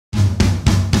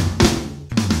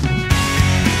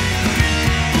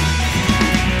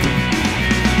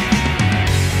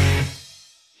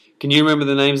Can you remember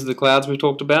the names of the clouds we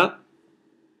talked about?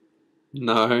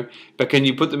 No. But can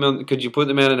you put them on? Could you put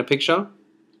them out in a picture?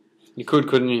 You could,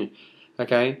 couldn't you?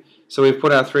 Okay. So we've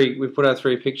put our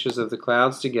three pictures of the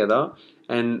clouds together,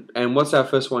 and what's our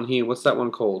first one here? What's that one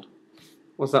called?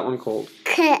 What's that one called?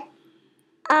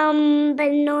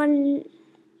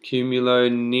 Cumulo.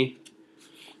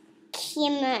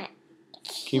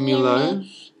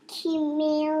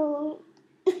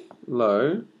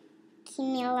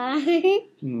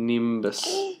 Nimbus.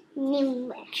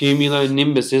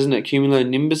 Cumulonimbus, isn't it?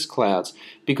 Cumulonimbus clouds.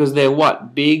 Because they're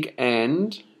what? Big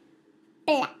and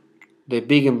Black. They're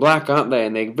big and black, aren't they?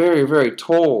 And they're very, very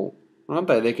tall, aren't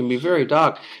they? They can be very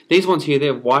dark. These ones here,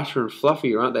 they're whiter and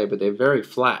fluffier, aren't they? But they're very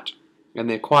flat. And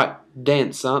they're quite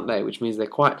dense, aren't they? Which means they're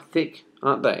quite thick,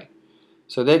 aren't they?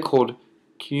 So they're called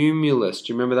cumulus.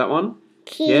 Do you remember that one?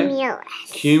 Cumulus. Yeah?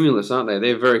 Cumulus, aren't they?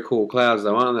 They're very cool clouds,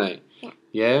 though, aren't they?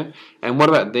 Yeah? And what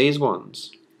about these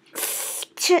ones?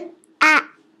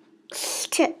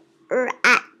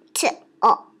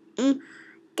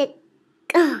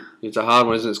 It's a hard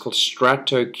one, isn't it? It's called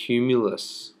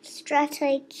stratocumulus.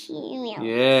 Stratocumulus.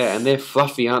 Yeah, and they're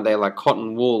fluffy, aren't they? Like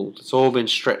cotton wool. It's all been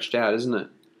stretched out, isn't it?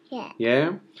 Yeah.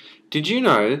 Yeah? Did you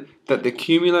know that the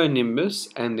cumulonimbus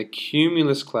and the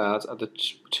cumulus clouds are the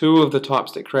two of the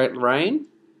types that create rain?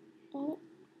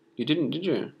 You didn't, did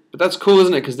you? But that's cool,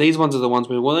 isn't it? Because these ones are the ones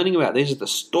we're learning about. These are the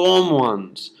storm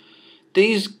ones.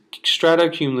 These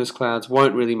stratocumulus clouds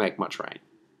won't really make much rain.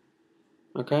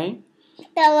 Okay?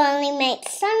 They'll only make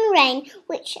sun rain,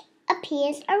 which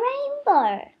appears a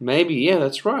rainbow. Maybe, yeah,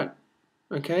 that's right.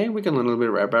 Okay, we can learn a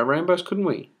little bit about rainbows, couldn't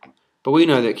we? But we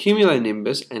know that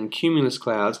cumulonimbus and cumulus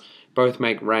clouds both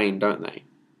make rain, don't they?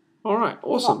 All right,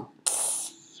 awesome.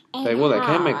 They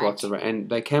can make lots of rain, and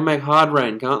they can make hard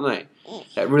rain, can't they?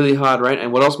 That really hard rain.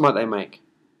 And what else might they make?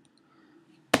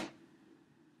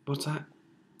 What's that?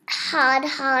 Hard,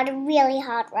 really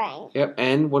hard rain. Yep,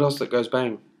 and what else that goes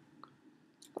bang?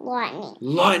 Lightning.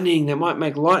 Lightning. That might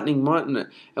make lightning, mightn't it?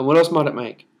 And what else might it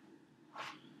make?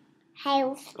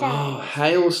 Hailstones. Oh,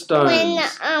 hailstones.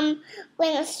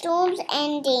 When the storm's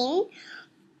ending,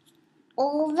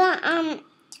 all the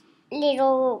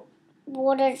little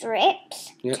water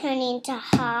drips turn into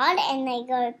hard, and they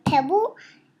go pebble,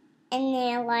 and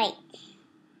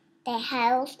they're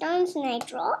hailstones, and they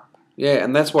drop. Yeah,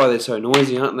 and that's why they're so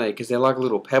noisy, aren't they? Because they're like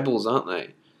little pebbles, aren't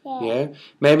they? Yeah.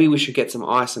 Maybe we should get some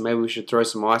ice, and maybe we should throw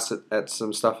some ice at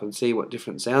some stuff and see what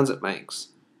different sounds it makes.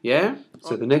 Yeah?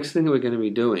 So the next thing that we're going to be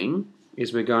doing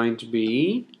is we're going to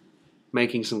be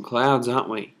making some clouds, aren't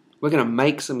we? We're going to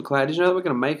make some clouds. Did you know that we're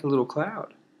going to make a little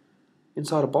cloud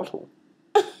inside a bottle?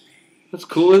 That's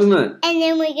cool, isn't it? And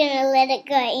then we're going to let it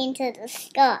go into the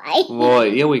sky. Well,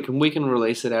 yeah, we can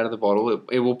release it out of the bottle.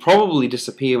 It will probably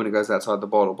disappear when it goes outside the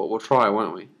bottle, but we'll try,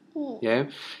 won't we? Yeah?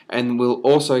 And we'll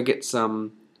also get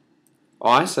some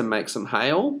ice and make some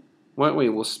hail, won't we?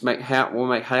 We'll make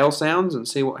hail sounds and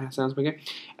see what sounds we get.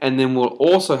 And then we'll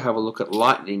also have a look at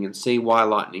lightning and see why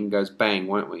lightning goes bang,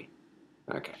 won't we?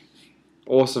 Okay.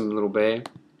 Awesome, little bear.